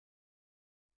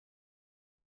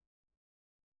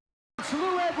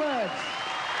Lou Edwards.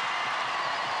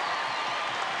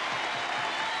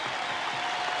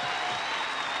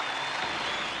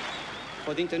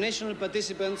 For the international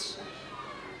participants,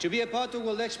 to be a part of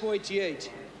World Expo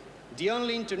 88, the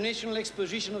only international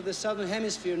exposition of the Southern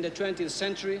Hemisphere in the 20th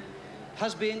century,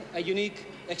 has been a unique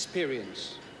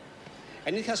experience.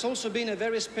 And it has also been a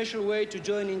very special way to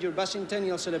join in your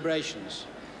bicentennial celebrations.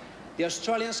 The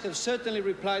Australians have certainly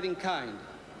replied in kind,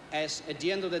 as at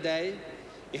the end of the day,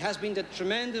 it has been the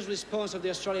tremendous response of the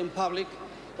Australian public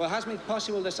what has made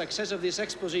possible the success of this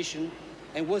exposition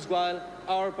and worthwhile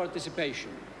our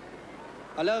participation.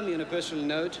 Allow me, on a personal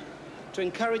note, to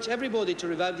encourage everybody to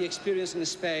revive the experience in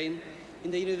Spain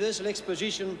in the Universal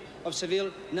Exposition of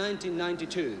Seville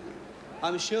 1992.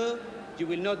 I'm sure you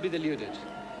will not be deluded.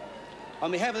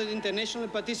 On behalf of the international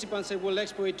participants at World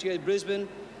Expo 88 Brisbane,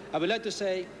 I would like to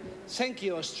say thank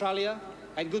you, Australia,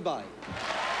 and goodbye.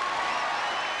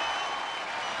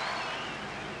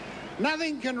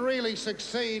 Nothing can really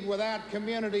succeed without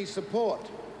community support.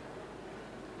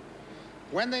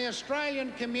 When the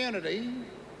Australian community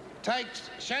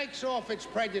shakes off its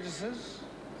prejudices,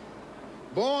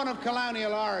 born of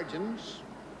colonial origins,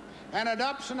 and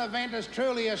adopts an event as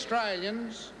truly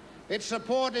Australians, its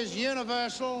support is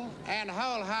universal and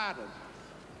wholehearted.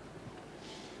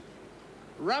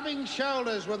 Rubbing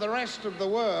shoulders with the rest of the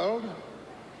world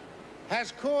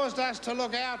has caused us to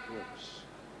look outwards,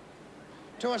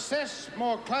 to assess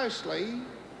more closely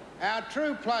our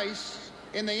true place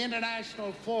in the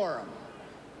international forum.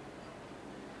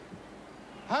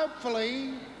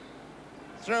 Hopefully,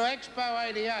 through Expo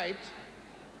 88,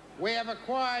 we have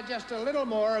acquired just a little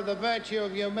more of the virtue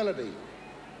of humility.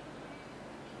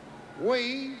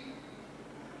 We,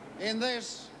 in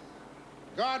this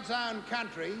God's own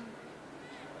country,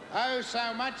 owe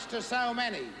so much to so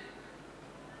many.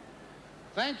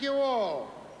 Thank you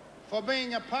all for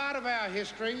being a part of our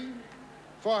history,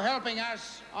 for helping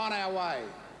us on our way.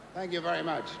 Thank you very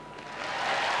much.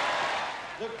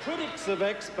 The critics of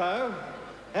Expo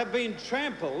have been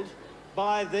trampled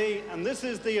by the, and this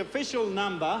is the official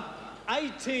number,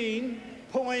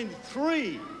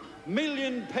 18.3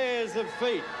 million pairs of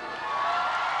feet.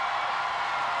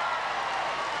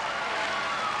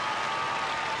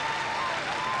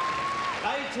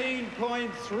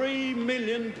 18.3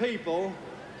 million people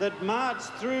that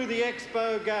marched through the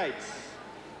Expo gates.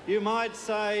 You might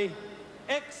say,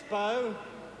 Expo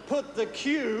put the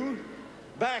queue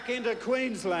back into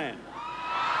Queensland.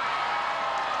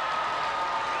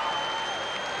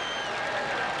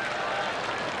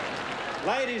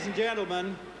 Ladies and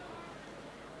gentlemen,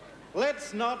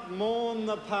 let's not mourn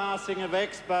the passing of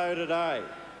Expo today.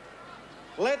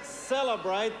 Let's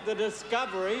celebrate the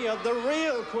discovery of the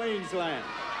real Queensland.